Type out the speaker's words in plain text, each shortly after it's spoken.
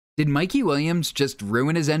Did Mikey Williams just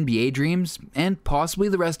ruin his NBA dreams and possibly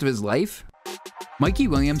the rest of his life? Mikey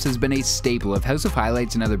Williams has been a staple of House of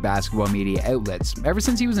Highlights and other basketball media outlets ever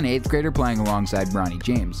since he was an 8th grader playing alongside Bronny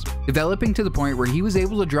James, developing to the point where he was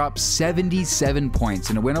able to drop 77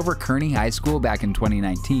 points in a win over Kearney High School back in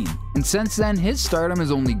 2019. And since then, his stardom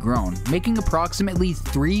has only grown, making approximately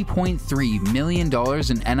 $3.3 million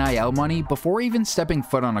in NIL money before even stepping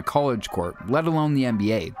foot on a college court, let alone the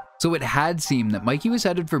NBA. So it had seemed that Mikey was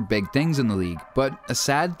headed for big things in the league, but a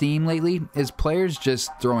sad theme lately is players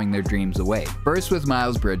just throwing their dreams away. First with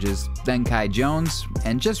Miles Bridges, then Kai Jones,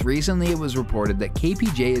 and just recently it was reported that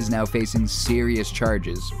KPJ is now facing serious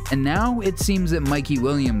charges. And now it seems that Mikey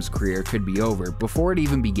Williams' career could be over before it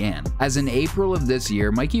even began, as in April of this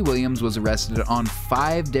year, Mikey Williams was arrested on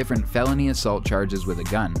 5 different felony assault charges with a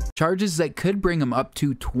gun, charges that could bring him up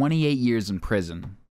to 28 years in prison.